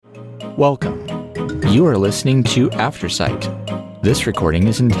Welcome. You are listening to Aftersight. This recording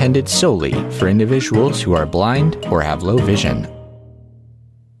is intended solely for individuals who are blind or have low vision.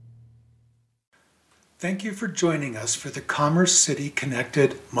 Thank you for joining us for the Commerce City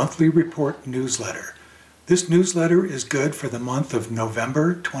Connected Monthly Report newsletter. This newsletter is good for the month of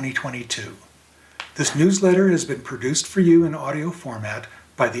November 2022. This newsletter has been produced for you in audio format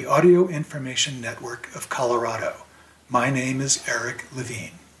by the Audio Information Network of Colorado. My name is Eric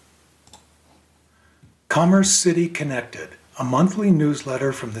Levine. Commerce City Connected, a monthly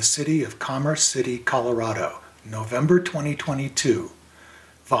newsletter from the city of Commerce City, Colorado, November 2022,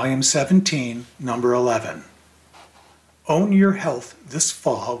 Volume 17, Number 11. Own your health this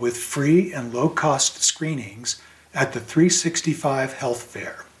fall with free and low-cost screenings at the 365 Health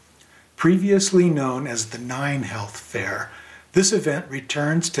Fair. Previously known as the 9 Health Fair, this event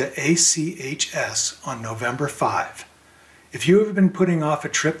returns to ACHS on November 5. If you have been putting off a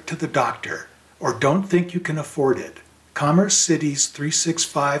trip to the doctor or don't think you can afford it, Commerce City's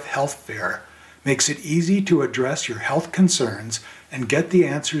 365 Health Fair makes it easy to address your health concerns and get the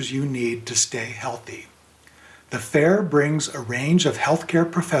answers you need to stay healthy. The fair brings a range of healthcare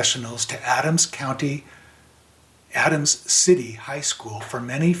professionals to Adams City High School for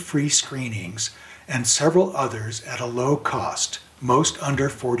many free screenings and several others at a low cost, most under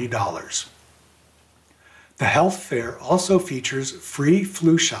 $40. The health fair also features free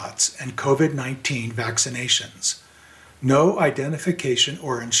flu shots and COVID-19 vaccinations. No identification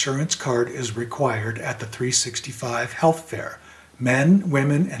or insurance card is required at the 365 Health Fair. Men,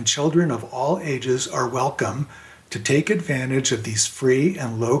 women, and children of all ages are welcome to take advantage of these free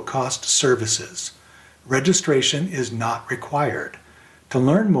and low-cost services. Registration is not required. To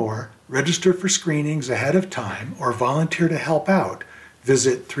learn more, register for screenings ahead of time or volunteer to help out.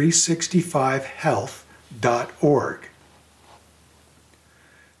 Visit 365health.org.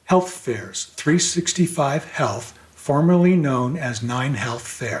 Health Fairs, 365 Health, formerly known as 9 Health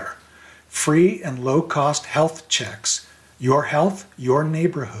Fair. Free and low-cost health checks. Your health, your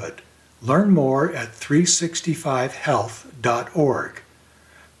neighborhood. Learn more at 365health.org.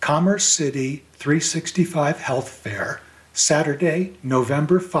 Commerce City 365 Health Fair, Saturday,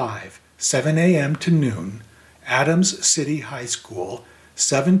 November 5, 7 a.m. to noon, Adams City High School,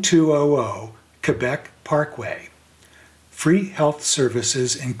 7200 Quebec Parkway. Free health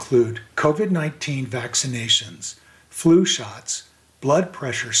services include COVID-19 vaccinations, flu shots, blood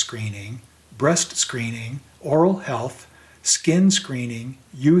pressure screening, breast screening, oral health, skin screening,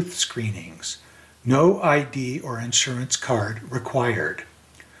 youth screenings. No ID or insurance card required.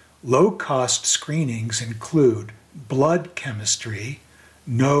 Low-cost screenings include blood chemistry,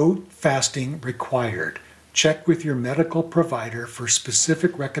 no fasting required. Check with your medical provider for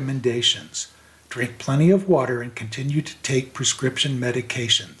specific recommendations. Drink plenty of water and continue to take prescription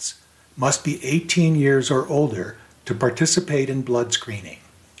medications. Must be 18 years or older to participate in blood screening.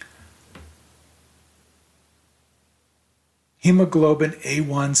 Hemoglobin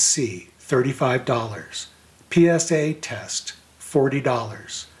A1C, $35. PSA test,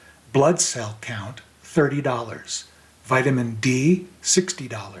 $40. Blood cell count, $30. Vitamin D,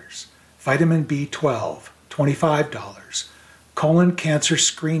 $60. Vitamin B12, $25. Colon cancer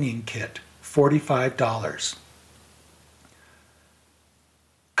screening kit, $45.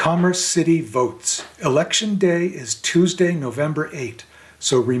 Commerce City votes. Election Day is Tuesday, November 8,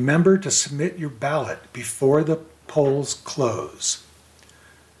 so remember to submit your ballot before the polls close.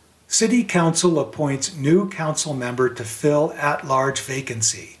 City Council appoints new council member to fill at-large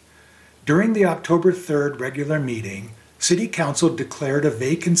vacancy. During the October 3rd regular meeting, City Council declared a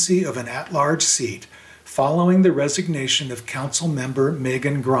vacancy of an at-large seat following the resignation of council member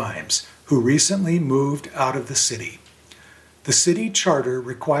Megan Grimes, who recently moved out of the city. The city charter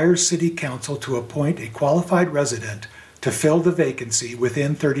requires City Council to appoint a qualified resident to fill the vacancy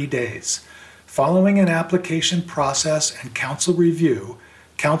within 30 days. Following an application process and council review,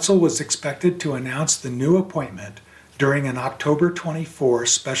 council was expected to announce the new appointment during an October 24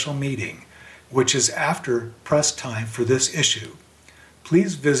 special meeting, which is after press time for this issue.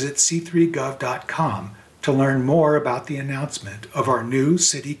 Please visit c3gov.com to learn more about the announcement of our new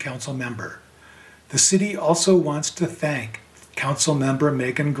City Council member. The city also wants to thank Council member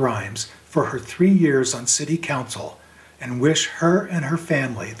Megan Grimes for her 3 years on City Council and wish her and her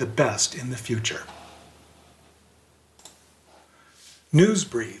family the best in the future. News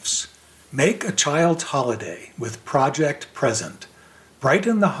briefs. Make a child's holiday with Project Present.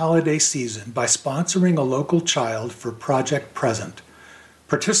 Brighten the holiday season by sponsoring a local child for Project Present.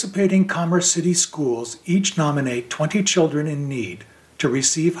 Participating Commerce City schools each nominate 20 children in need to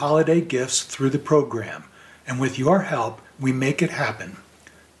receive holiday gifts through the program, and with your help, we make it happen.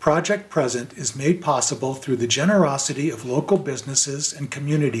 Project Present is made possible through the generosity of local businesses and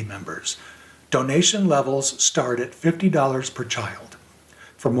community members. Donation levels start at $50 per child.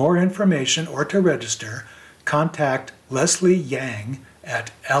 For more information or to register, contact Leslie Yang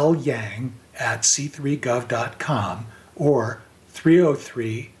at lyang@c3gov.com or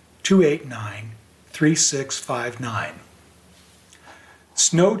 303-289-3659.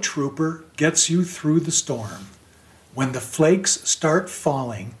 Snow Trooper gets you through the storm. When the flakes start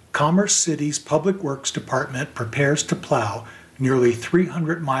falling, Commerce City's Public Works Department prepares to plow nearly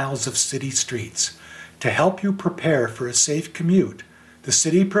 300 miles of city streets. To help you prepare for a safe commute, the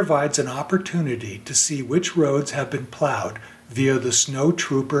city provides an opportunity to see which roads have been plowed via the Snow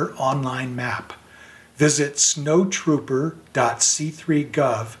Trooper online map. Visit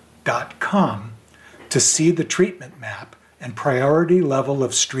snowtrooper.c3gov.com to see the treatment map and priority level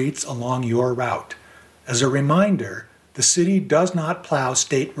of streets along your route. As a reminder, the city does not plow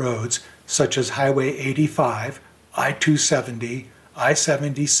state roads such as Highway 85, I-270,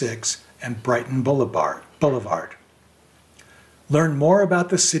 I-76, and Brighton Boulevard. Learn more about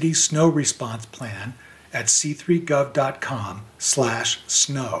the city's snow response plan at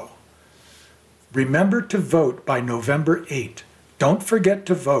c3gov.com/snow. Remember to vote by November 8. Don't forget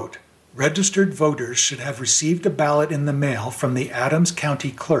to vote. Registered voters should have received a ballot in the mail from the Adams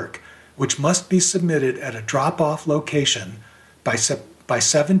County Clerk, which must be submitted at a drop-off location by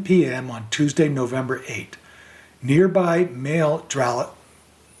 7 p.m. on Tuesday, November 8. Nearby mail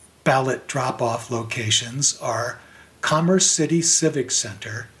ballot drop-off locations are Commerce City Civic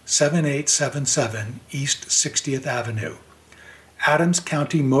Center, 7877 East 60th Avenue, Adams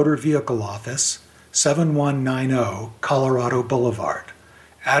County Motor Vehicle Office, 7190 Colorado Boulevard,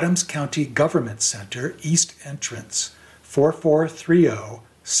 Adams County Government Center, East Entrance, 4430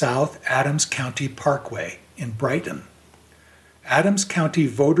 South Adams County Parkway in Brighton. Adams County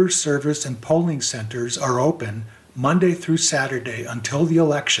voter service and polling centers are open Monday through Saturday until the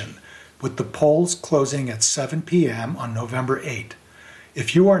election, with the polls closing at 7 p.m. on November 8.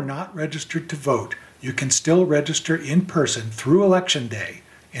 If you are not registered to vote, you can still register in person through Election Day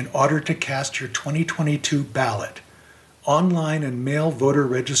in order to cast your 2022 ballot. Online and mail voter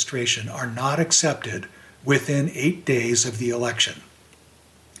registration are not accepted within 8 days of the election.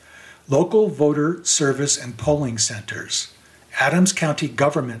 Local voter service and polling centers: Adams County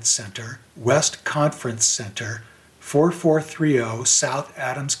Government Center, West Conference Center, 4430 South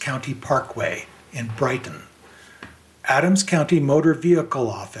Adams County Parkway in Brighton. Adams County Motor Vehicle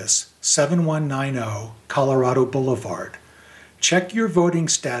Office, 7190 Colorado Boulevard. Check your voting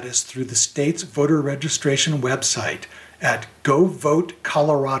status through the state's voter registration website at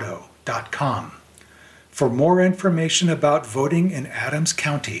govotecolorado.com. For more information about voting in Adams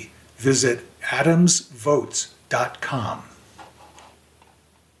County, visit adamsvotes.com.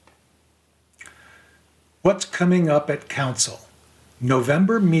 What's coming up at Council?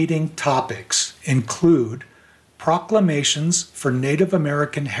 November meeting topics include proclamations for Native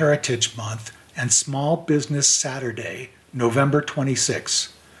American Heritage Month and Small Business Saturday, November 26.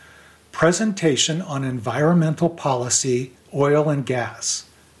 Presentation on environmental policy, oil and gas.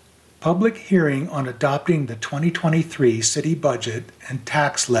 Public hearing on adopting the 2023 city budget and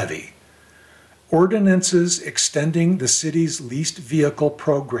tax levy. Ordinances extending the city's leased vehicle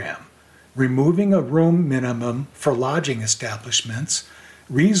program, removing a room minimum for lodging establishments,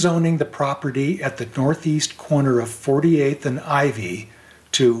 rezoning the property at the northeast corner of 48th and Ivy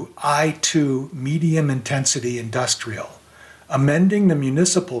to I-2 medium intensity industrial, amending the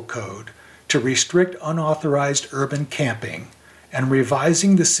municipal code to restrict unauthorized urban camping, and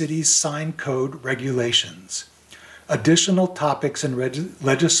revising the city's sign code regulations. Additional topics and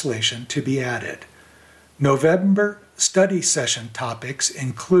legislation to be added. November study session topics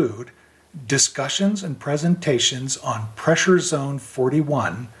include discussions and presentations on Pressure Zone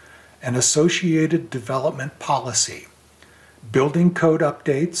 41 and associated development policy, building code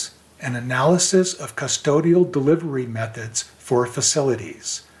updates, and analysis of custodial delivery methods for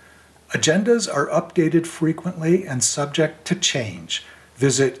facilities. Agendas are updated frequently and subject to change.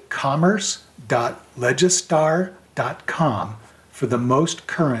 Visit commerce.legistar.com for the most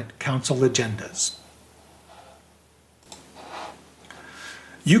current council agendas.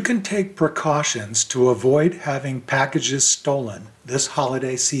 You can take precautions to avoid having packages stolen this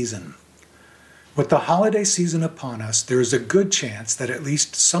holiday season. With the holiday season upon us, there is a good chance that at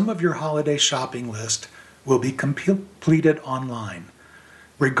least some of your holiday shopping list will be completed online.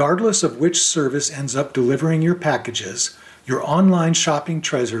 Regardless of which service ends up delivering your packages, your online shopping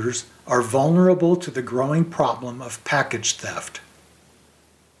treasures are vulnerable to the growing problem of package theft.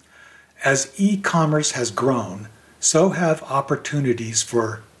 As e-commerce has grown, so have opportunities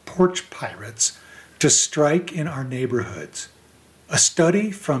for porch pirates to strike in our neighborhoods. A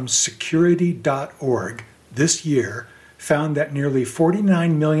study from security.org this year found that nearly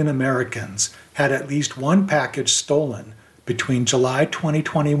 49 million Americans had at least one package stolen between July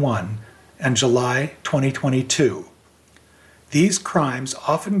 2021 and July 2022. These crimes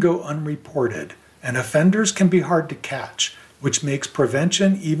often go unreported, and offenders can be hard to catch, which makes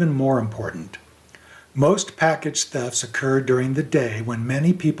prevention even more important. Most package thefts occur during the day when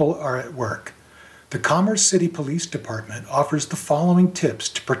many people are at work. The Commerce City Police Department offers the following tips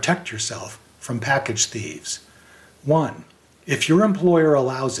to protect yourself from package thieves. 1. If your employer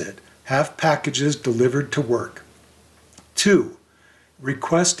allows it, have packages delivered to work. 2.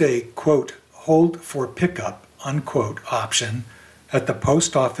 Request a, quote, hold for pickup, unquote, option at the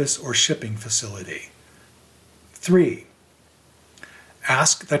post office or shipping facility. 3.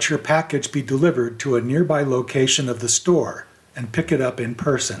 Ask that your package be delivered to a nearby location of the store and pick it up in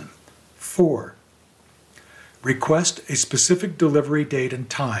person. 4. Request a specific delivery date and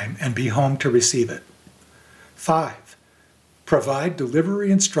time and be home to receive it. 5. Provide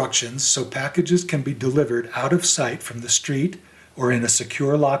delivery instructions so packages can be delivered out of sight from the street or in a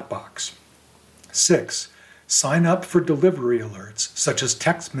secure lockbox. 6. Sign up for delivery alerts such as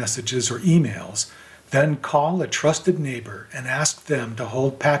text messages or emails, then call a trusted neighbor and ask them to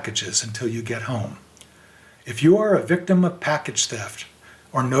hold packages until you get home. If you are a victim of package theft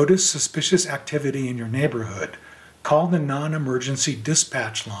or notice suspicious activity in your neighborhood, call the non-emergency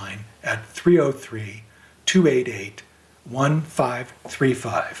dispatch line at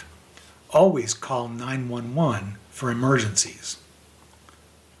 303-288-1535. Always call 911 for emergencies.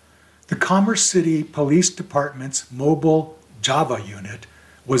 The Commerce City Police Department's mobile Java unit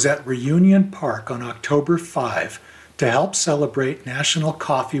was at Reunion Park on October 5 to help celebrate National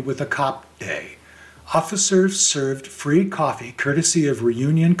Coffee with a Cop Day. Officers served free coffee courtesy of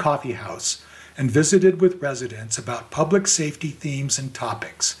Reunion Coffee House and visited with residents about public safety themes and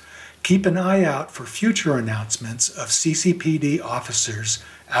topics. Keep an eye out for future announcements of CCPD officers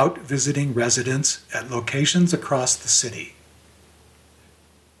out visiting residents at locations across the city.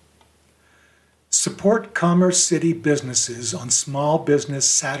 Support Commerce City businesses on Small Business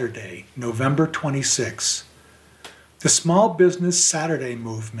Saturday, November 26. The Small Business Saturday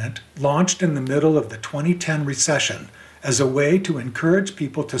movement launched in the middle of the 2010 recession as a way to encourage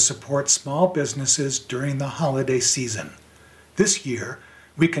people to support small businesses during the holiday season. This year,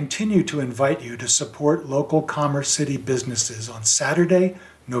 we continue to invite you to support local Commerce City businesses on Saturday,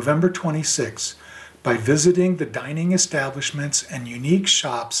 November 26, by visiting the dining establishments and unique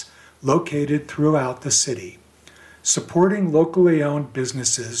shops located throughout the city. Supporting locally owned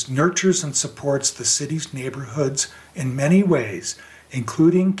businesses nurtures and supports the city's neighborhoods in many ways,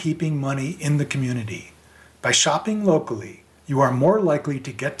 including keeping money in the community. By shopping locally, you are more likely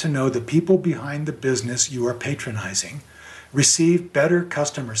to get to know the people behind the business you are patronizing, receive better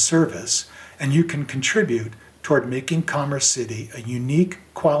customer service, and you can contribute toward making Commerce City a unique,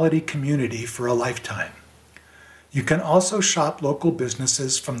 quality community for a lifetime. You can also shop local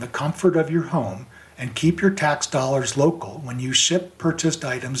businesses from the comfort of your home and keep your tax dollars local when you ship purchased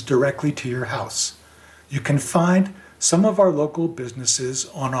items directly to your house. You can find some of our local businesses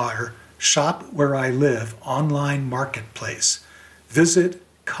on our Shop Where I Live online marketplace. Visit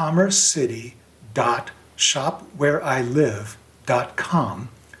commercecity.shopwhereilive.com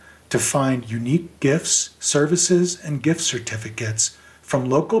to find unique gifts, services, and gift certificates from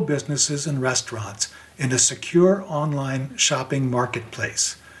local businesses and restaurants in a secure online shopping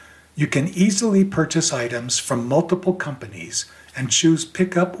marketplace. You can easily purchase items from multiple companies and choose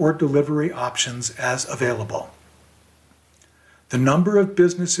pickup or delivery options as available. The number of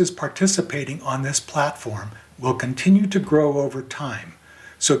businesses participating on this platform will continue to grow over time,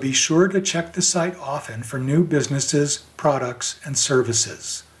 so be sure to check the site often for new businesses, products, and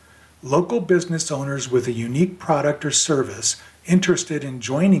services. Local business owners with a unique product or service interested in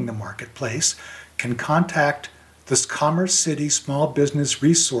joining the marketplace can contact the Commerce City Small Business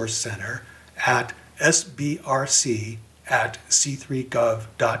Resource Center at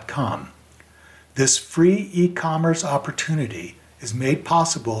sbrc@c3gov.com. This free e-commerce opportunity is made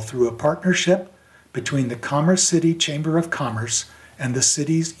possible through a partnership between the Commerce City Chamber of Commerce and the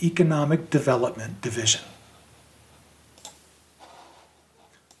city's Economic Development Division.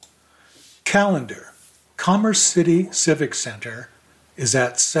 Calendar. Commerce City Civic Center is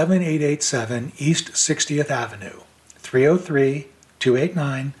at 7887 East 60th Avenue,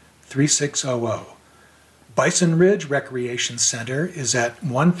 303-289-3600. Bison Ridge Recreation Center is at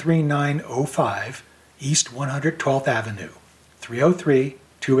 13905 East 112th Avenue,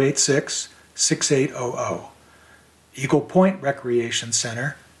 303-286-6800. Eagle Point Recreation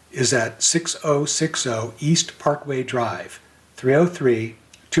Center is at 6060 East Parkway Drive,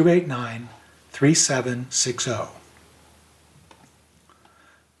 303-289-3760.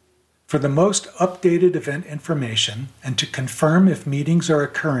 For the most updated event information and to confirm if meetings are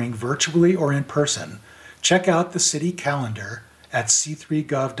occurring virtually or in person, check out the city calendar at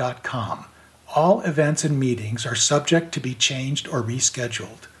c3gov.com. All events and meetings are subject to be changed or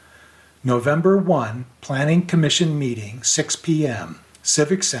rescheduled. November 1, Planning Commission meeting, 6 p.m.,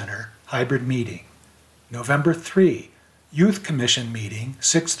 Civic Center, hybrid meeting. November 3, Youth Commission meeting,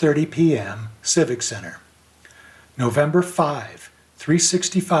 6:30 p.m., Civic Center. November 5,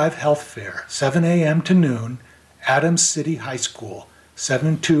 365 Health Fair, 7 a.m. to noon, Adams City High School,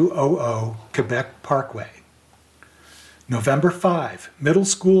 7200 Quebec Parkway. November 5, Middle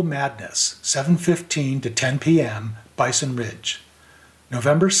School Madness, 7:15 to 10 p.m., Bison Ridge.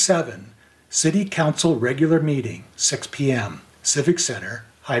 November 7, City Council regular meeting, 6 p.m., Civic Center,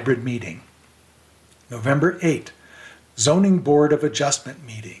 hybrid meeting. November 8, Zoning Board of Adjustment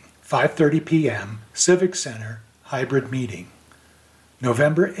meeting, 5:30 p.m., Civic Center, hybrid meeting.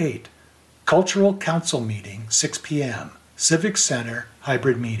 November 8, Cultural Council meeting, 6 p.m., Civic Center,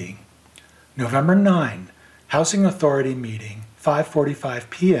 hybrid meeting. November 9, Housing Authority meeting, 5:45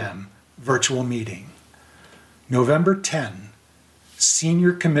 p.m., virtual meeting. November 10,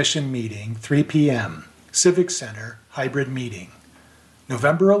 Senior Commission meeting, 3 p.m., Civic Center, hybrid meeting.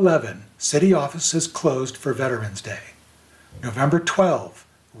 November 11, City offices closed for Veterans Day. November 12,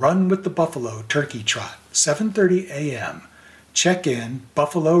 Run with the Buffalo Turkey Trot, 7:30 a.m., Check-in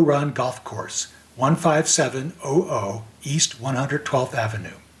Buffalo Run Golf Course, 15700 East 112th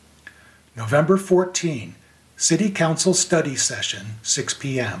Avenue. November 14, City Council Study Session, 6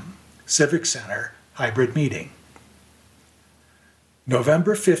 p.m., Civic Center, hybrid meeting.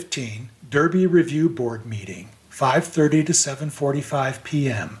 November 15, Derby Review Board meeting, 5:30 to 7:45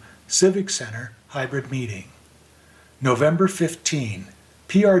 p.m., Civic Center, hybrid meeting. November 15,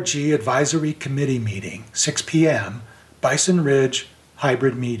 PRG Advisory Committee meeting, 6 p.m., Bison Ridge,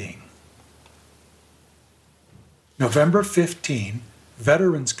 hybrid meeting. November 15,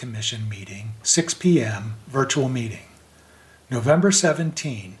 Veterans Commission meeting, 6 p.m., virtual meeting. November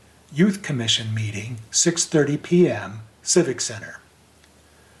 17, Youth Commission meeting, 6:30 p.m., Civic Center.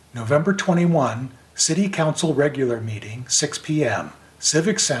 November 21, City Council regular meeting, 6 p.m.,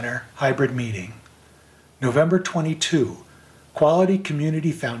 Civic Center, hybrid meeting. November 22, Quality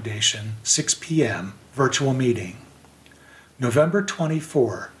Community Foundation, 6 p.m., virtual meeting. November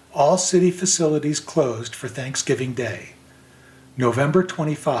 24, all city facilities closed for Thanksgiving Day. November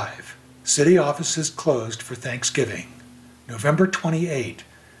 25, city offices closed for Thanksgiving. November 28,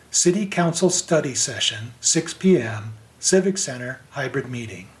 City Council study session, 6 p.m., Civic Center, hybrid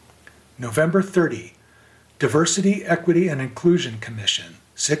meeting. November 30, Diversity, Equity, and Inclusion Commission,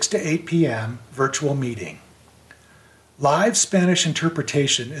 6 to 8 p.m., virtual meeting. Live Spanish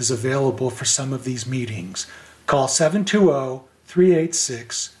interpretation is available for some of these meetings. Call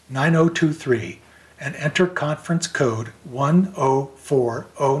 720-386-9023 and enter conference code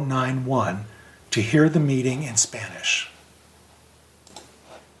 104091 to hear the meeting in Spanish.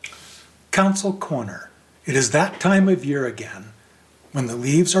 Council Corner. It is that time of year again when the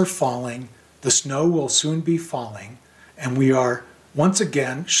leaves are falling, the snow will soon be falling, and we are once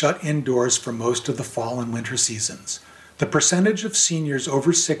again shut indoors for most of the fall and winter seasons. The percentage of seniors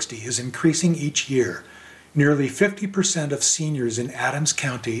over 60 is increasing each year. Nearly 50% of seniors in Adams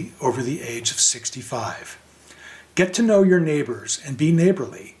County over the age of 65. Get to know your neighbors and be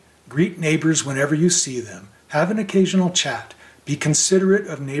neighborly. Greet neighbors whenever you see them. Have an occasional chat. Be considerate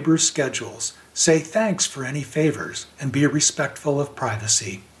of neighbors' schedules. Say thanks for any favors and be respectful of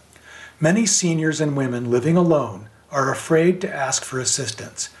privacy. Many seniors and women living alone are afraid to ask for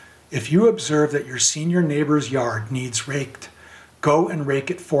assistance. If you observe that your senior neighbor's yard needs raked, go and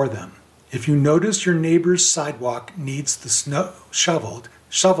rake it for them. If you notice your neighbor's sidewalk needs the snow shoveled,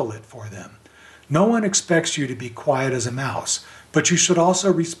 shovel it for them. No one expects you to be quiet as a mouse, but you should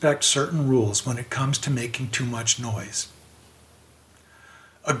also respect certain rules when it comes to making too much noise.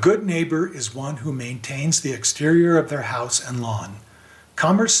 A good neighbor is one who maintains the exterior of their house and lawn.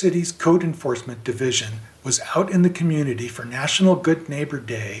 Commerce City's Code Enforcement Division was out in the community for National Good Neighbor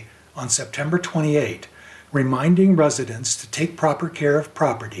Day on September 28, reminding residents to take proper care of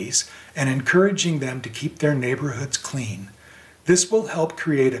properties and encouraging them to keep their neighborhoods clean. This will help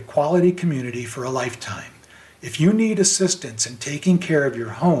create a quality community for a lifetime. If you need assistance in taking care of your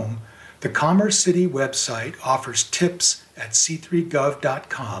home, the Commerce City website offers tips at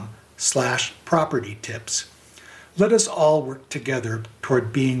c3gov.com/property tips. Let us all work together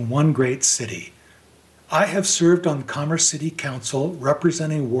toward being one great city. I have served on Commerce City Council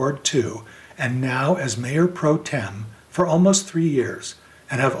representing Ward 2 and now as Mayor Pro Tem for almost 3 years,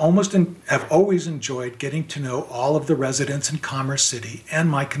 and have always enjoyed getting to know all of the residents in Commerce City and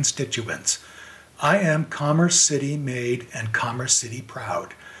my constituents. I am Commerce City made and Commerce City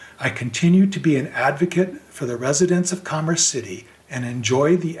proud. I continue to be an advocate for the residents of Commerce City and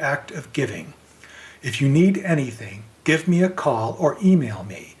enjoy the act of giving. If you need anything, give me a call or email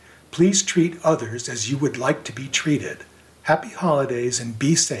me. Please treat others as you would like to be treated. Happy holidays and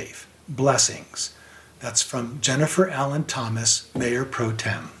be safe. Blessings. That's from Jennifer Allen Thomas, Mayor Pro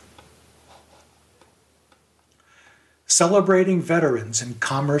Tem. Celebrating veterans in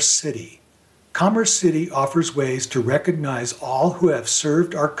Commerce City. Commerce City offers ways to recognize all who have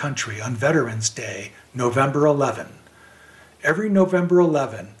served our country on Veterans Day, November 11. Every November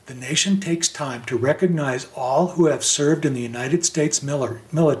 11, the nation takes time to recognize all who have served in the United States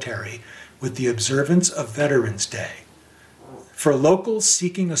military with the observance of Veterans Day. For locals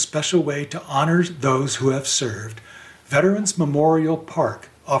seeking a special way to honor those who have served, Veterans Memorial Park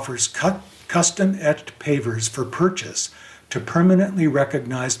offers custom-etched pavers for purchase to permanently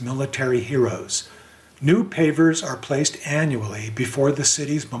recognize military heroes. New pavers are placed annually before the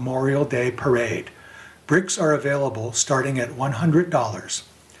city's Memorial Day Parade. Bricks are available starting at $100.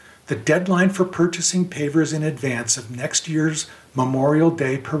 The deadline for purchasing pavers in advance of next year's Memorial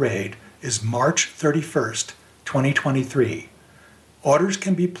Day Parade is March 31st, 2023. Orders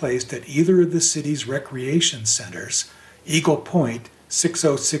can be placed at either of the city's recreation centers, Eagle Point,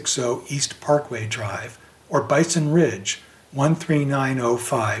 6060 East Parkway Drive, or Bison Ridge,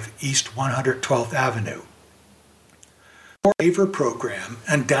 13905 East 112th Avenue. For the waiver program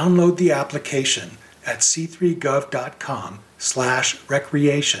and download the application at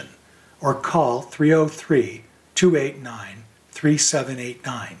c3gov.com/recreation or call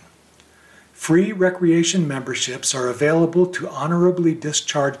 303-289-3789. Free recreation memberships are available to honorably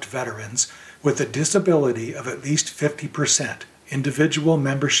discharged veterans with a disability of at least 50%, individual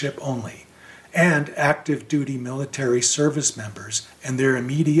membership only, and active duty military service members and their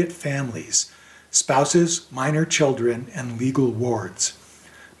immediate families, spouses, minor children, and legal wards.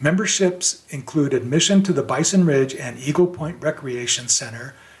 Memberships include admission to the Bison Ridge and Eagle Point Recreation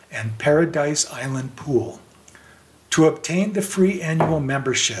Center and Paradise Island Pool. To obtain the free annual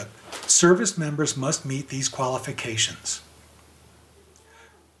membership, service members must meet these qualifications.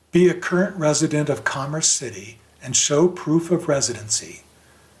 Be a current resident of Commerce City and show proof of residency.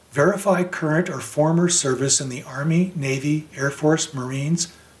 Verify current or former service in the Army, Navy, Air Force, Marines,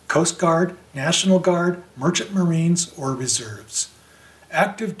 Coast Guard, National Guard, Merchant Marines, or Reserves.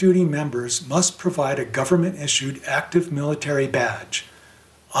 Active duty members must provide a government-issued active military badge.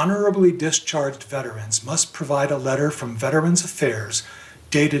 Honorably discharged veterans must provide a letter from Veterans Affairs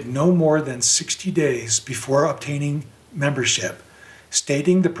dated no more than 60 days before obtaining membership,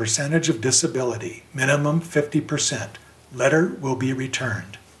 stating the percentage of disability, minimum 50%. Letter will be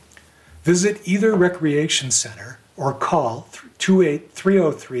returned. Visit either recreation center or call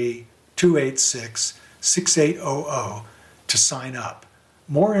 303-286-6800 to sign up.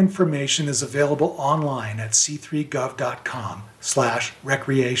 More information is available online at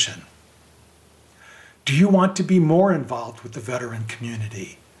c3gov.com/recreation. Do you want to be more involved with the veteran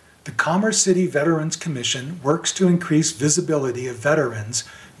community? The Commerce City Veterans Commission works to increase visibility of veterans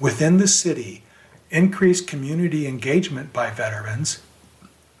within the city, increase community engagement by veterans,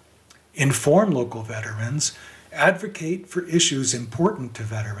 inform local veterans, advocate for issues important to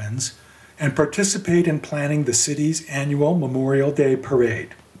veterans, and participate in planning the city's annual Memorial Day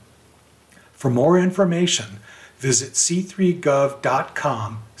Parade. For more information, visit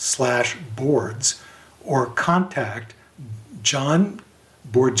c3gov.com/boards or contact John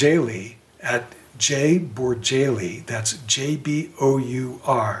Bourjaily at jbourjaily, that's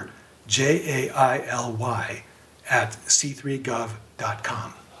JBOURJAILY, at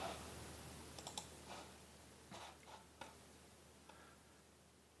c3gov.com.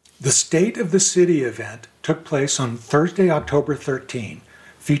 The State of the City event took place on Thursday, October 13,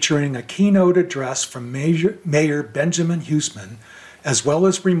 featuring a keynote address from Mayor Benjamin Huseman, as well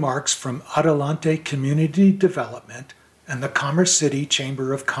as remarks from Adelante Community Development and the Commerce City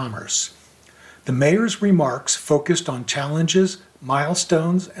Chamber of Commerce. The mayor's remarks focused on challenges,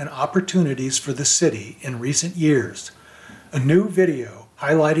 milestones, and opportunities for the city in recent years. A new video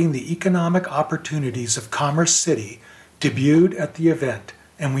highlighting the economic opportunities of Commerce City debuted at the event,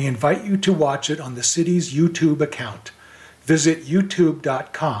 and we invite you to watch it on the city's YouTube account. Visit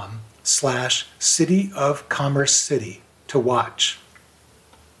youtube.com/City of Commerce City to watch.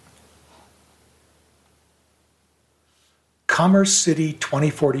 Commerce City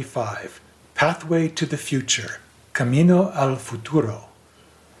 2045, Pathway to the Future, Camino al Futuro.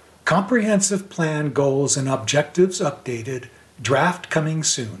 Comprehensive Plan Goals and Objectives updated, draft coming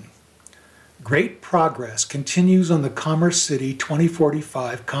soon. Great progress continues on the Commerce City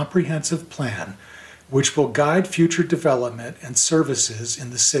 2045 Comprehensive Plan, which will guide future development and services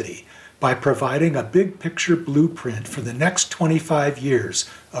in the city by providing a big picture blueprint for the next 25 years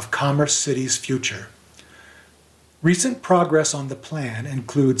of Commerce City's future. Recent progress on the plan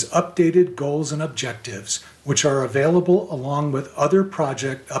includes updated goals and objectives, which are available along with other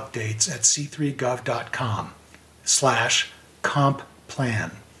project updates at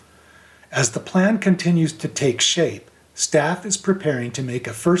c3gov.com/compplan. As the plan continues to take shape, staff is preparing to make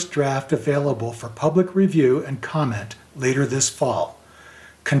a first draft available for public review and comment later this fall.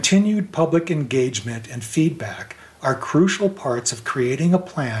 Continued public engagement and feedback are crucial parts of creating a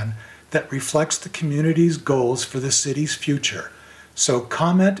plan that reflects the community's goals for the city's future, so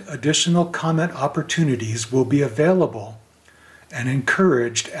additional comment opportunities will be available and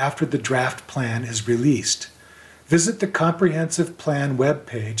encouraged after the draft plan is released. Visit the Comprehensive Plan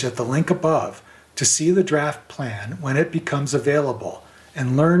webpage at the link above to see the draft plan when it becomes available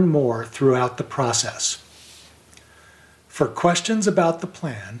and learn more throughout the process. For questions about the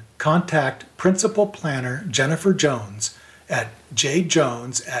plan, contact Principal Planner Jennifer Jones at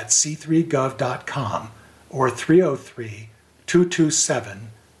jjones@c3gov.com or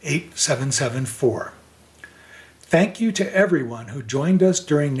 303-227-8774. Thank you to everyone who joined us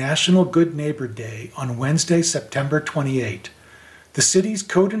during National Good Neighbor Day on Wednesday, September 28. The city's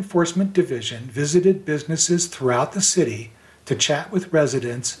Code Enforcement Division visited businesses throughout the city to chat with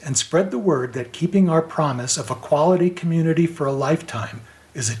residents and spread the word that keeping our promise of a quality community for a lifetime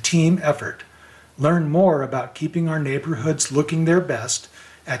is a team effort. Learn more about keeping our neighborhoods looking their best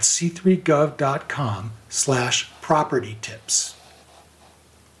at c3gov.com/property tips.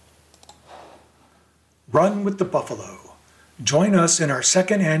 Run with the Buffalo. Join us in our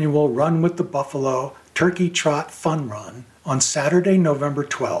second annual Run with the Buffalo Turkey Trot Fun Run on Saturday, November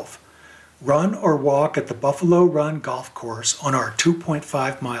 12th. Run or walk at the Buffalo Run Golf Course on our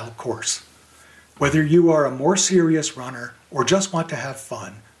 2.5-mile course. Whether you are a more serious runner or just want to have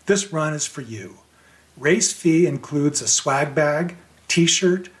fun, this run is for you. Race fee includes a swag bag,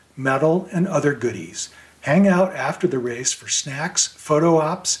 t-shirt, medal, and other goodies. Hang out after the race for snacks, photo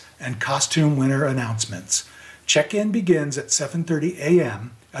ops, and costume winner announcements. Check-in begins at 7:30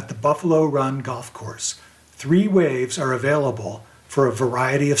 a.m. at the Buffalo Run Golf Course. 3 waves are available for a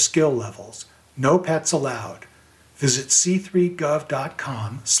variety of skill levels. No pets allowed. Visit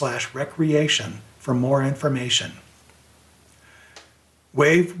c3gov.com/recreation for more information.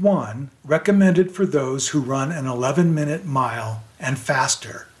 Wave 1, recommended for those who run an 11-minute mile and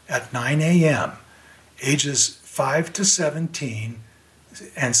faster at 9 a.m., ages 5 to 17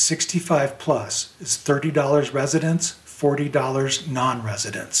 and 65 plus, is $30 residents, $40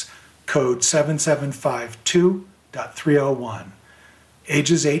 non-residents. Code 7752.301.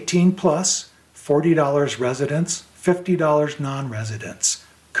 Ages 18 plus, $40 residents, $50 non-residents.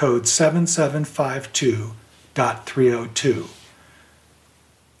 Code 7752.302.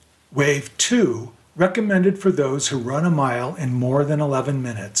 Wave 2, recommended for those who run a mile in more than 11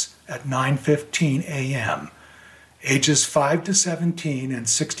 minutes at 9:15 a.m. Ages 5 to 17 and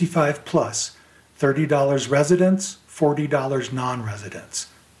 65 plus, $30 residents, $40 non-residents.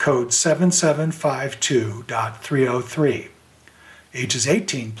 Code 7752.303. Ages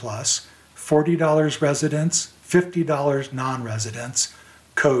 18 plus, $40 residents, $50 non-residents.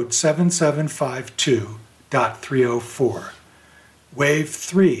 Code 7752.304. Wave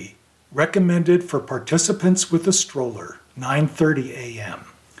 3, recommended for participants with a stroller, 9:30 a.m.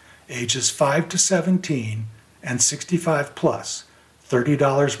 Ages 5 to 17 and 65 plus,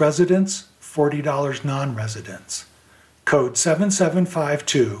 $30 residents, $40 non-residents. Code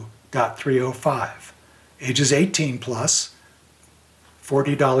 7752.305. Ages 18 plus,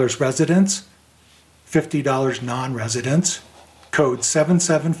 $40 residents, $50 non-residents. Code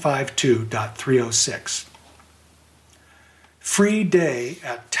 7752.306. Free day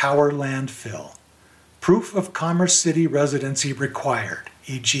at Tower Landfill. Proof of Commerce City residency required,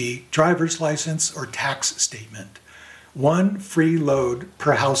 e.g. driver's license or tax statement. 1 free load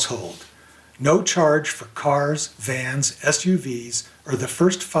per household. No charge for cars, vans, SUVs, or the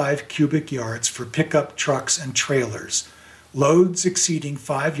first 5 cubic yards for pickup trucks and trailers. Loads exceeding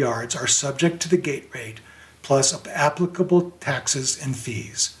 5 yards are subject to the gate rate, plus applicable taxes and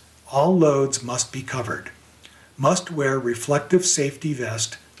fees. All loads must be covered. Must wear reflective safety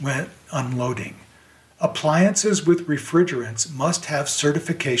vest when unloading. Appliances with refrigerants must have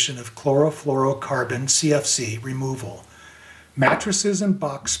certification of chlorofluorocarbon CFC removal. Mattresses and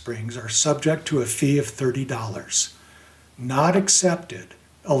box springs are subject to a fee of $30. Not accepted: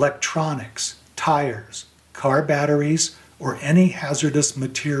 electronics, tires, car batteries, or any hazardous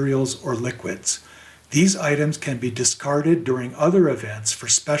materials or liquids. These items can be discarded during other events for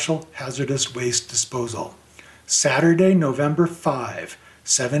special hazardous waste disposal. Saturday, November 5,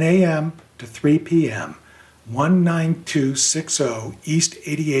 7 a.m. to 3 p.m., 19260 East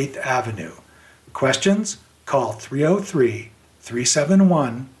 88th Avenue. Questions? Call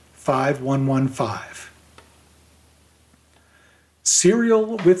 303-371-5115.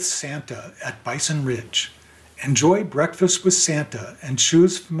 Cereal with Santa at Bison Ridge. Enjoy breakfast with Santa and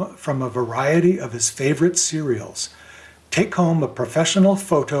choose from a variety of his favorite cereals. Take home a professional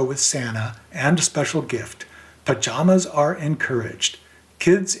photo with Santa and a special gift. Pajamas are encouraged.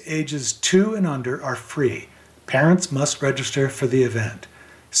 Kids ages 2 and under are free. Parents must register for the event.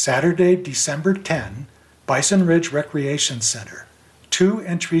 Saturday, December 10, Bison Ridge Recreation Center. 2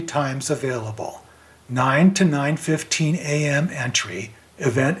 entry times available. 9 to 9:15 a.m. entry.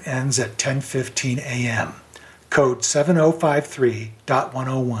 Event ends at 10:15 a.m. Code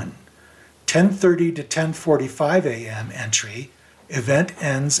 7053.101. 10:30 to 10:45 a.m. entry. Event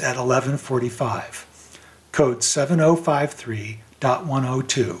ends at 11:45. Code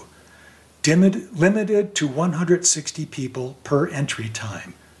 7053.102. Limited to 160 people per entry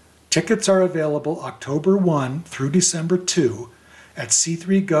time. Tickets are available October 1 through December 2 at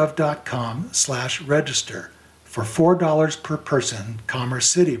c3gov.com/register for $4 per person Commerce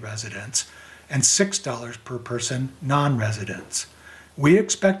City residents and $6 per person non-residents. We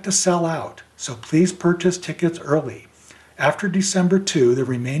expect to sell out, so please purchase tickets early. After December 2, the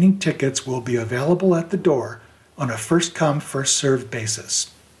remaining tickets will be available at the door on a first-come, first-served basis.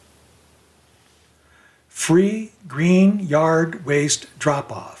 Free green yard waste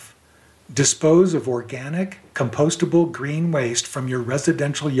drop-off. Dispose of organic, compostable green waste from your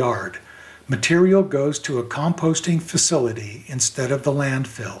residential yard. Material goes to a composting facility instead of the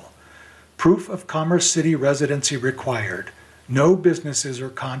landfill. Proof of Commerce City residency required. No businesses or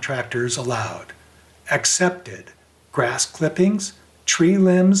contractors allowed. Accepted: grass clippings, tree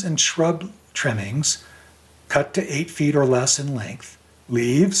limbs and shrub trimmings cut to 8 feet or less in length,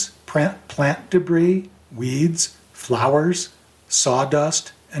 leaves, plant debris, weeds, flowers,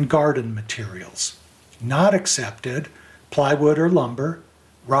 sawdust, and garden materials. Not accepted: plywood or lumber,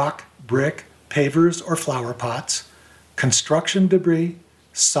 rock, brick, pavers or flower pots, construction debris,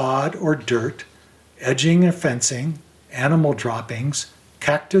 sod or dirt, edging or fencing, animal droppings,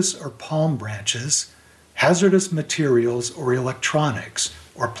 cactus or palm branches, hazardous materials or electronics,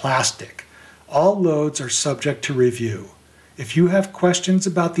 or plastic. All loads are subject to review. If you have questions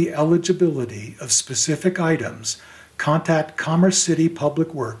about the eligibility of specific items, contact Commerce City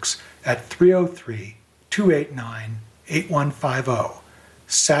Public Works at 303-289-8150.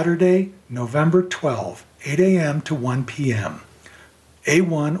 Saturday, November 12, 8 a.m. to 1 p.m.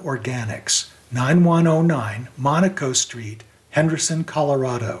 A1 Organics, 9109 Monaco Street, Henderson,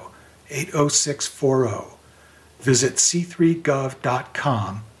 Colorado, 80640. Visit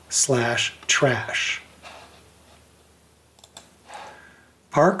c3gov.com/trash.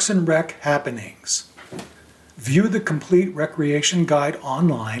 Parks and Rec happenings. View the complete recreation guide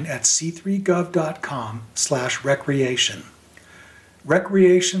online at c3gov.com/recreation.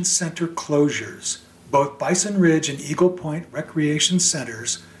 Recreation Center closures. Both Bison Ridge and Eagle Point Recreation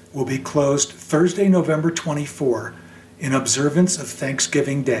Centers will be closed Thursday, November 24, in observance of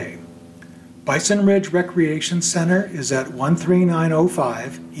Thanksgiving Day. Bison Ridge Recreation Center is at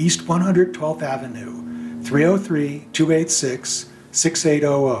 13905 East 112th Avenue,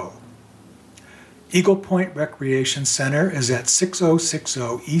 303-286-6800. Eagle Point Recreation Center is at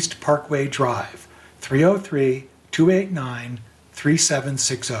 6060 East Parkway Drive,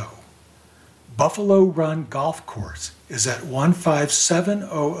 303-289-3760. Buffalo Run Golf Course is at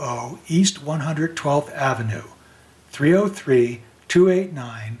 15700 East 112th Avenue,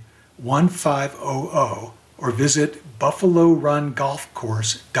 303-289-1500, or visit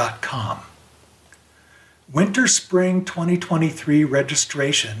buffalorungolfcourse.com. Winter Spring 2023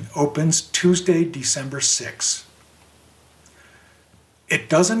 registration opens Tuesday, December 6. It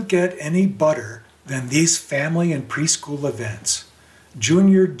doesn't get any better than these family and preschool events.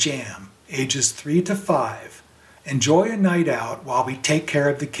 Junior Jam, ages 3 to 5. Enjoy a night out while we take care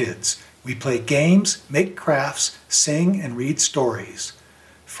of the kids. We play games, make crafts, sing, and read stories.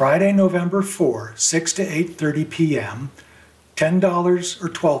 Friday, November 4, 6 to 8:30 p.m., $10 or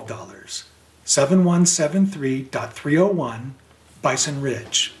 $12. 7173.301 Bison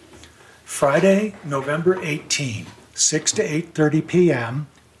Ridge. Friday, November 18, 6 to 8:30 p.m.,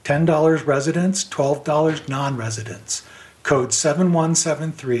 $10 residents, $12 non-residents. code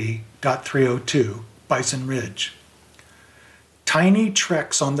 7173.302, Bison Ridge. Tiny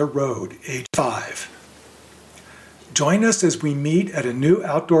Treks on the Road, age 5. Join us as we meet at a new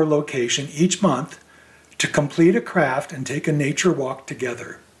outdoor location each month to complete a craft and take a nature walk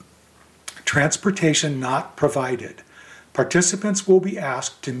together. Transportation not provided. Participants will be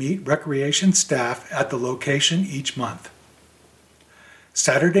asked to meet recreation staff at the location each month.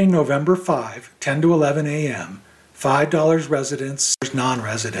 Saturday, November 5, 10 to 11 a.m., $5 residents,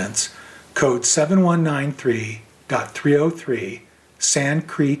 non-residents, code 7193.303, Sand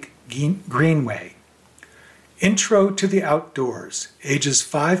Creek Greenway. Intro to the Outdoors, ages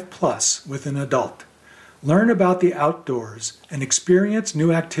 5+ with an adult. Learn about the outdoors and experience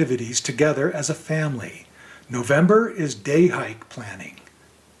new activities together as a family. November is day hike planning.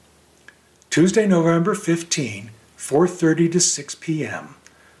 Tuesday, November 15, 4:30 to 6 p.m.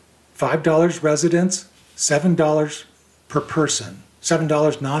 $5 residents, $7 per person,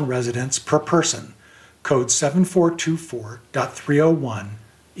 $7 non-residents per person, code 7424.301,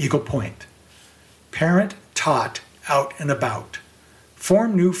 Eagle Point. Parent taught out and about.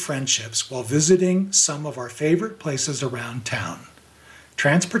 Form new friendships while visiting some of our favorite places around town.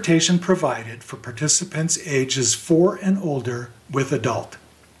 Transportation provided for participants ages 4 and older with adult.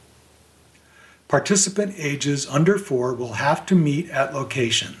 Participant ages under 4 will have to meet at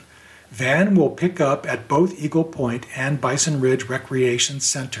location. Van will pick up at both Eagle Point and Bison Ridge Recreation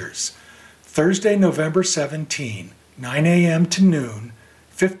Centers. Thursday, November 17, 9 a.m. to noon,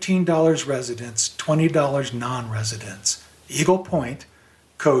 $15 residents, $20 non-residents. Eagle Point,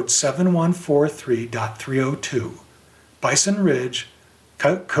 code 7143.302. Bison Ridge,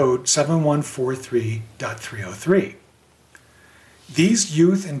 code 7143.303. These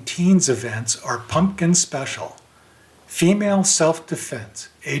youth and teens events are pumpkin special. Female self-defense,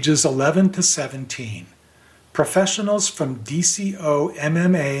 ages 11 to 17. Professionals from DCO,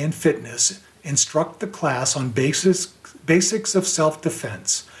 MMA, and fitness instruct the class on basics of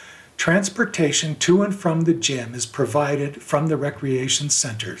self-defense. Transportation to and from the gym is provided from the recreation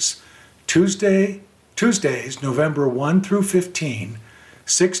centers. Tuesdays, November 1 through 15,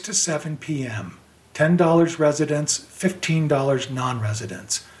 6 to 7 p.m. $10 residents, $15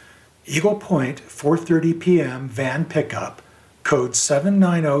 non-residents. Eagle Point, 4:30 p.m. van pickup, code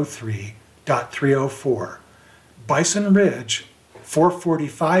 7903.304. Bison Ridge,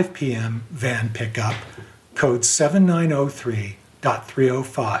 4:45 p.m. van pickup, code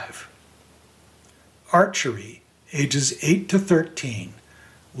 7903.305. Archery, ages 8 to 13.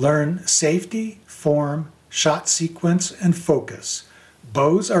 Learn safety, form, shot sequence, and focus.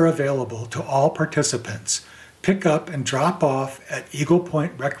 Bows are available to all participants. Pick up and drop off at Eagle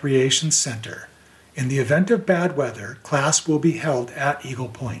Point Recreation Center. In the event of bad weather, class will be held at Eagle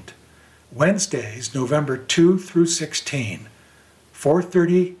Point. Wednesdays, November 2 through 16,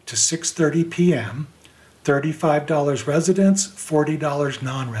 4:30 to 6:30 p.m., $35 residents, $40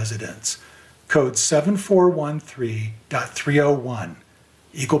 non-residents. Code 7413.301,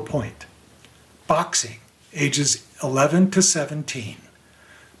 Eagle Point. Boxing, ages 11 to 17.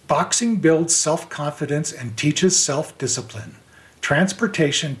 Boxing builds self-confidence and teaches self-discipline.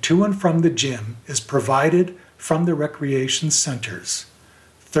 Transportation to and from the gym is provided from the recreation centers.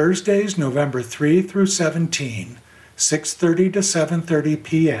 Thursdays, November 3 through 17, 6:30 to 7:30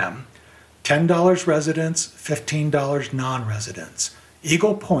 p.m., $10 residents, $15 non-residents.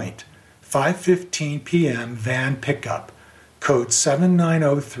 Eagle Point, 5:15 p.m. van pickup, code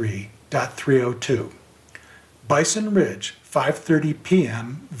 7903.302. Bison Ridge, 5:30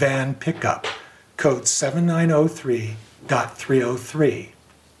 p.m. van pickup, code 7903.303.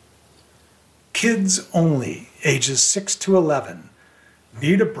 Kids only, ages 6 to 11.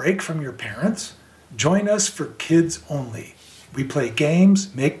 Need a break from your parents? Join us for Kids Only. We play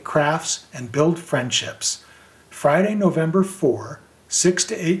games, make crafts, and build friendships. Friday, November 4, 6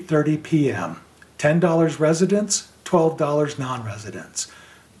 to 8:30 p.m. $10 residents, $12 non-residents.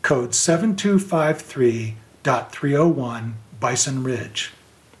 Code 7253.301, Bison Ridge.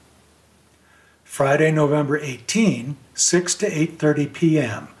 Friday, November 18, 6 to 8:30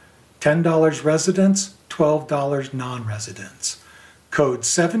 p.m. $10 residents, $12 non-residents. Code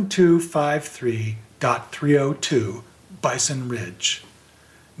 7253.302, Bison Ridge.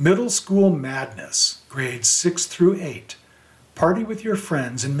 Middle School Madness, grades 6 through 8. Party with your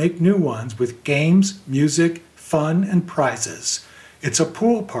friends and make new ones with games, music, fun, and prizes. It's a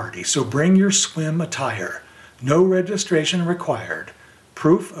pool party, so bring your swim attire. No registration required.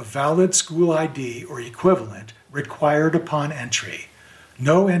 Proof of valid school ID or equivalent required upon entry.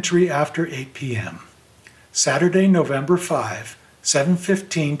 No entry after 8 p.m. Saturday, November 5,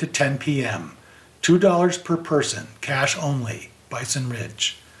 7:15 to 10 p.m. $2 per person, cash only, Bison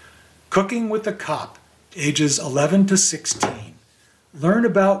Ridge. Cooking with a Cop, ages 11 to 16. Learn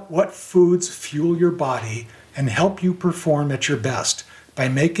about what foods fuel your body and help you perform at your best by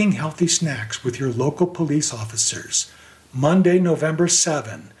making healthy snacks with your local police officers. Monday, November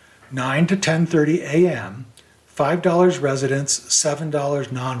 7, 9 to 10:30 a.m., $5 residents,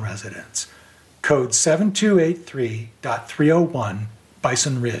 $7 non-residents. Code 7283.301,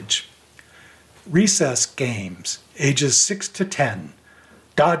 Bison Ridge. Recess games, ages 6 to 10.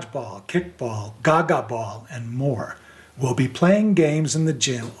 Dodgeball, kickball, gaga ball, and more. We'll be playing games in the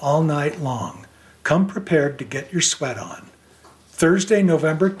gym all night long. Come prepared to get your sweat on. Thursday,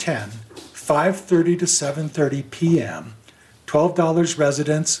 November 10, 5:30 to 7:30 p.m., $12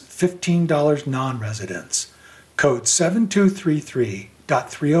 residents, $15 non-residents. Code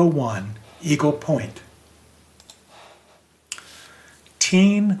 7233.301, Eagle Point.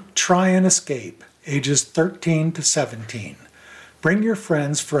 Teen Try and Escape, ages 13 to 17. Bring your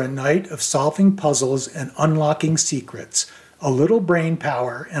friends for a night of solving puzzles and unlocking secrets. A little brain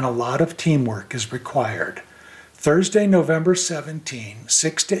power and a lot of teamwork is required. Thursday, November 17,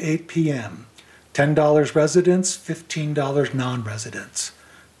 6 to 8 p.m., $10 residents, $15 non-residents.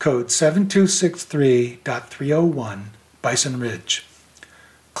 Code 7263.301, Bison Ridge.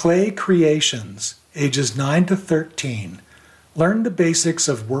 Clay Creations, ages 9 to 13. Learn the basics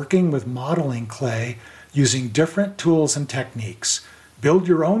of working with modeling clay using different tools and techniques. Build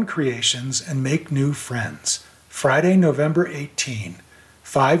your own creations and make new friends. Friday, November 18,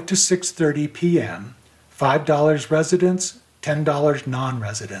 5 to 6:30 p.m., $5 residents, $10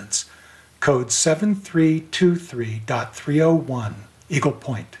 non-residents. Code 7323.301, Eagle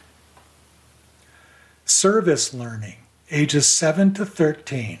Point. Service Learning, ages 7 to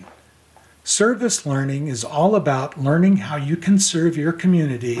 13. Service learning is all about learning how you can serve your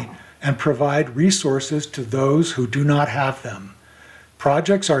community and provide resources to those who do not have them.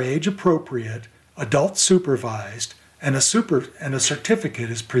 Projects are age appropriate, adult supervised, and a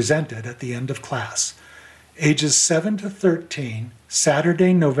certificate is presented at the end of class. Ages 7 to 13,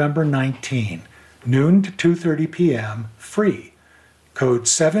 Saturday, November 19, noon to 2:30 p.m., free. Code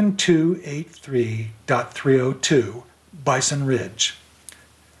 7283.302, Bison Ridge.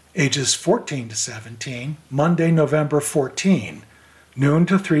 Ages 14 to 17, Monday, November 14, noon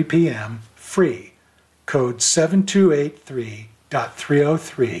to 3 p.m., free. Code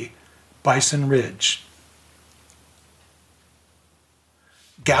 7283.303, Bison Ridge.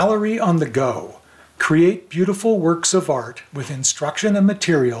 Gallery on the Go. Create beautiful works of art with instruction and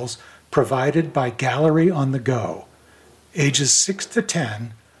materials provided by Gallery on the Go. Ages 6 to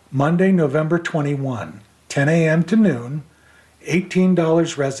 10, Monday, November 21, 10 a.m. to noon,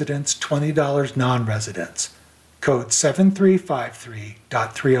 $18 residents, $20 non-residents. Code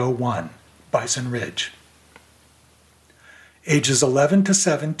 7353.301, Bison Ridge. Ages 11 to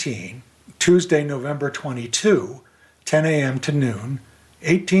 17, Tuesday, November 22, 10 a.m. to noon,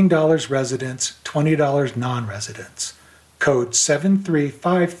 $18 residents, $20 non-residents. Code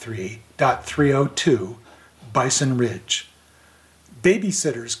 7353.302, Bison Ridge.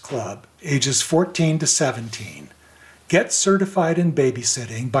 Babysitters Club, ages 14 to 17. Get certified in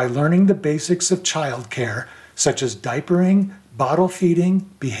babysitting by learning the basics of childcare, such as diapering, bottle feeding,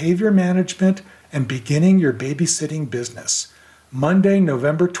 behavior management, and beginning your babysitting business. Monday,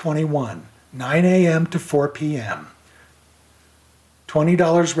 November 21, 9 a.m. to 4 p.m.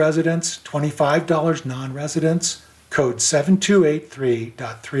 $20 residents, $25 non-residents. Code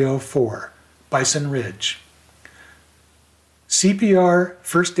 7283.304, Bison Ridge. CPR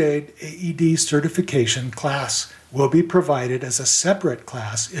First Aid AED certification class will be provided as a separate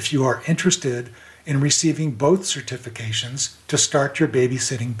class if you are interested in receiving both certifications to start your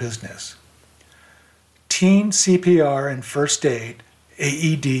babysitting business. Teen CPR and First Aid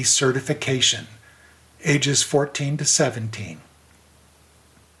AED certification, ages 14 to 17.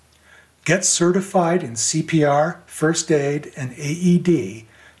 Get certified in CPR, First Aid, and AED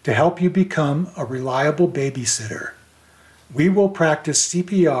to help you become a reliable babysitter. We will practice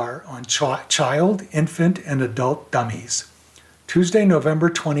CPR on child, infant, and adult dummies. Tuesday, November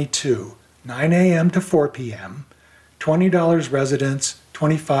 22, 9 a.m. to 4 p.m., $20 residents,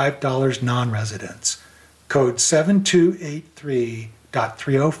 $25 non-residents. Code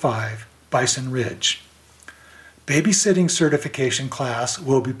 7283.305, Bison Ridge. Babysitting certification class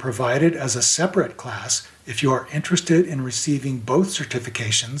will be provided as a separate class if you are interested in receiving both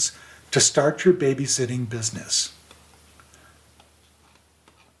certifications to start your babysitting business.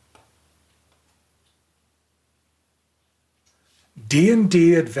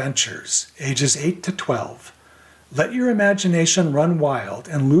 D&D Adventures, ages 8 to 12. Let your imagination run wild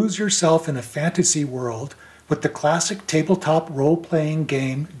and lose yourself in a fantasy world with the classic tabletop role-playing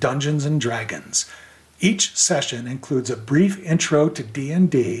game Dungeons & Dragons. Each session includes a brief intro to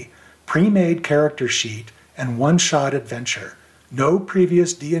D&D, pre-made character sheet, and one-shot adventure. No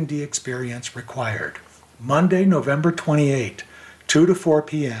previous D&D experience required. Monday, November 28, 2 to 4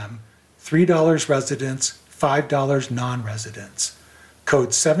 p.m., $3 residents, $5 non-residents.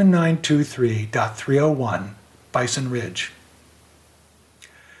 Code 7923.301, Bison Ridge.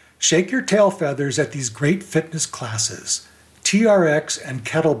 Shake your tail feathers at these great fitness classes. TRX and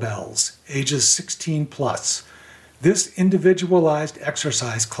kettlebells, ages 16 plus. This individualized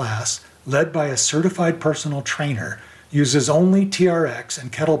exercise class, led by a certified personal trainer, uses only TRX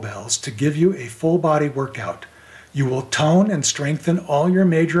and kettlebells to give you a full body workout. You will tone and strengthen all your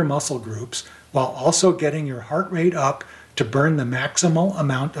major muscle groups while also getting your heart rate up to burn the maximal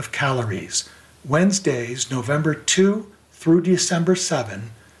amount of calories. Wednesdays, November 2 through December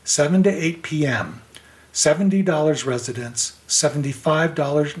 7, 7 to 8 p.m. $70 residents,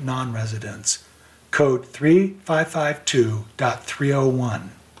 $75 non-residents. Code 3552.301,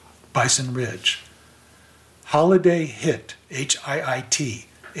 Bison Ridge. Holiday HIIT, H-I-I-T,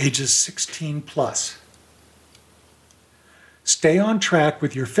 ages 16 plus. Stay on track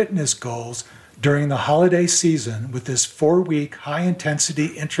with your fitness goals during the holiday season with this 4-week high-intensity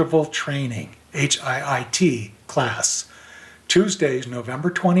interval training, HIIT, class. Tuesdays, November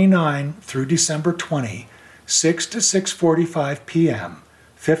 29 through December 20, 6 to 6:45 p.m.,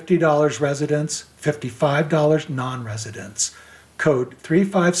 $50 residents, $55 non-residents. Code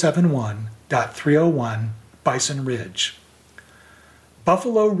 3571.301, Bison Ridge.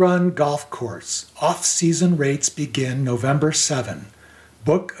 Buffalo Run Golf Course. Off-season rates begin November 7.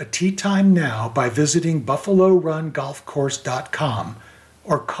 Book a tee time now by visiting buffalorungolfcourse.com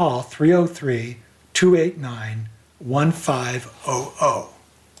or call 303-289-1500.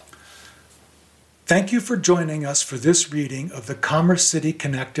 Thank you for joining us for this reading of the Commerce City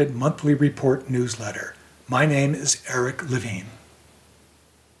Connected Monthly Report newsletter. My name is Eric Levine.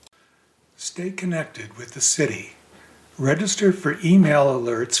 Stay connected with the city. Register for email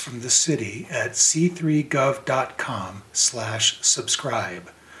alerts from the city at c3gov.com/subscribe.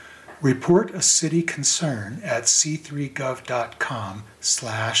 Report a city concern at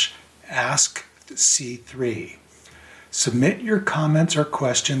c3gov.com/askc3. Submit your comments or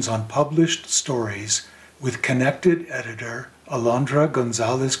questions on published stories with Connected editor Alondra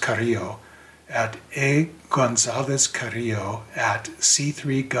Gonzalez Carrillo at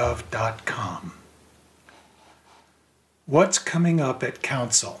agonzalezcarrillo@c3gov.com. What's coming up at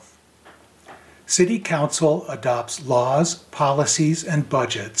Council? City Council adopts laws, policies, and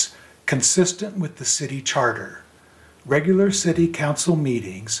budgets consistent with the city charter. Regular City Council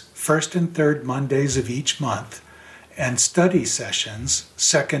meetings, first and third Mondays of each month, and study sessions,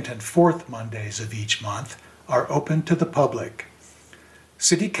 second and fourth Mondays of each month, are open to the public.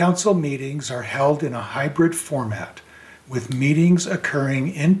 City Council meetings are held in a hybrid format, with meetings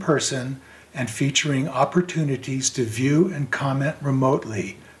occurring in person and featuring opportunities to view and comment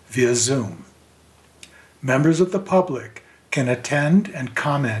remotely via Zoom. Members of the public can attend and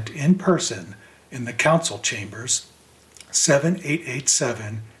comment in person in the Council Chambers,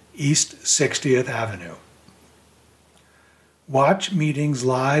 7887 East 60th Avenue. Watch meetings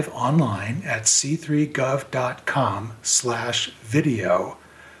live online at c3gov.com/video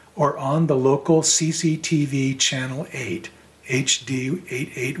or on the local CCTV Channel 8, HD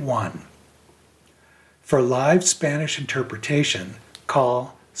 881. For live Spanish interpretation,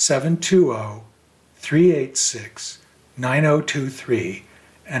 call 720-386-9023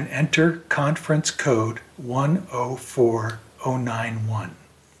 and enter conference code 104091.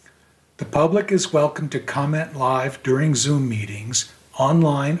 The public is welcome to comment live during Zoom meetings,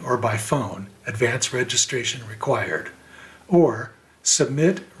 online or by phone, advance registration required, or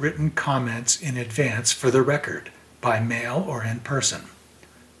submit written comments in advance for the record, by mail or in person.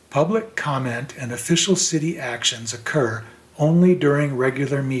 Public comment and official city actions occur only during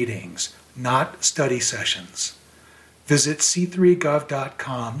regular meetings, not study sessions. Visit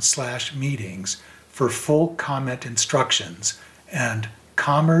c3gov.com/meetings for full comment instructions and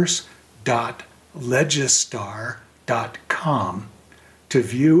commerce.legistar.com to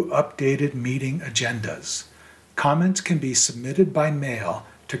view updated meeting agendas. Comments can be submitted by mail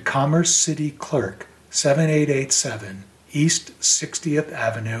to Commerce City Clerk, 7887 East 60th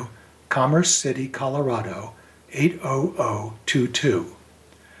Avenue, Commerce City, Colorado, 80022.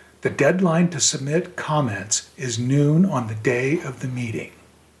 The deadline to submit comments is noon on the day of the meeting.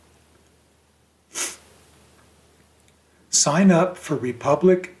 Sign up for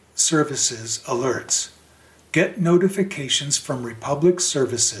Republic Services alerts. Get notifications from Republic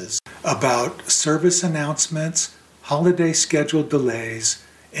Services about service announcements, holiday schedule delays,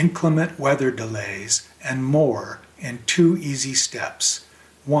 inclement weather delays, and more in 2 easy steps.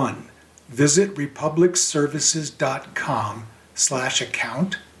 1. Visit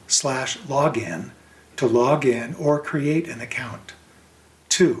republicservices.com/account/login to log in or create an account.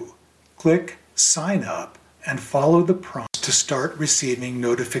 2. Click Sign Up and follow the prompts to start receiving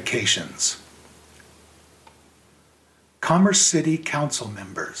notifications. Commerce City Council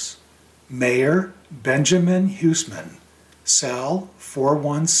members: Mayor Benjamin Huesman, cell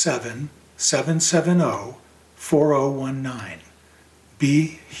 417-770-4019.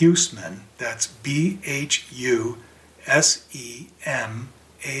 B. Huesman, that's BHUSEMAN,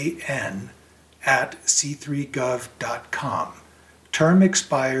 at c3gov.com. Term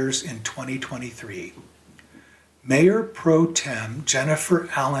expires in 2023. Mayor Pro Tem Jennifer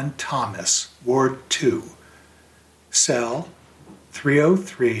Allen Thomas, Ward 2, cell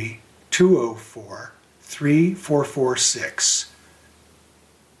 303-204-3446.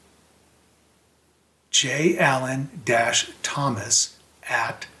 J. Allen-Thomas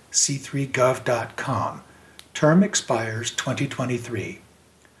at c3gov.com. Term expires 2023.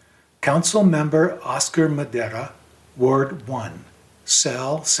 Council Member Oscar Madera, Ward 1,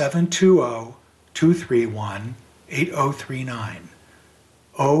 cell 720-231-8039.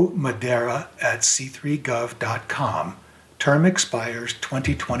 O. Madera at c3gov.com. Term expires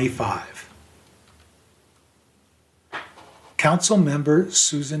 2025. Council Member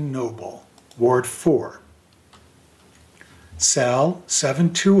Susan Noble, Ward 4, cell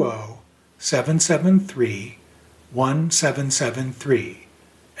 720-773-1773.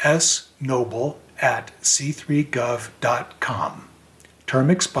 S. Noble at c3gov.com. Term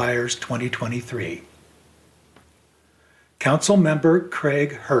expires 2023. Council Member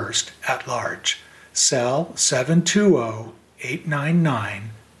Craig Hurst at large, cell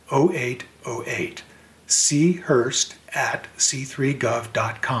 720-899-0808. C. Hurst at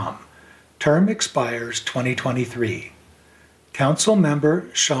c3gov.com. Term expires 2023. Council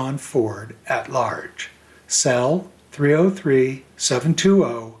Member Sean Ford at large, cell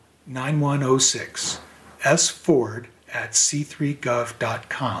 303-720-9106. S. Ford at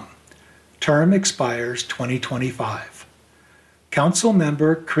c3gov.com. Term expires 2025. Council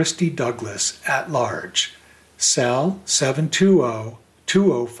Member Christy Douglas at large, cell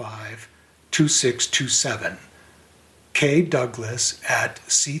 720-205-2627. K. Douglas at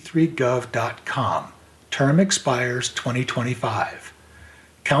c3gov.com. Term expires 2025.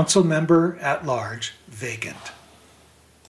 Council Member at large, vacant.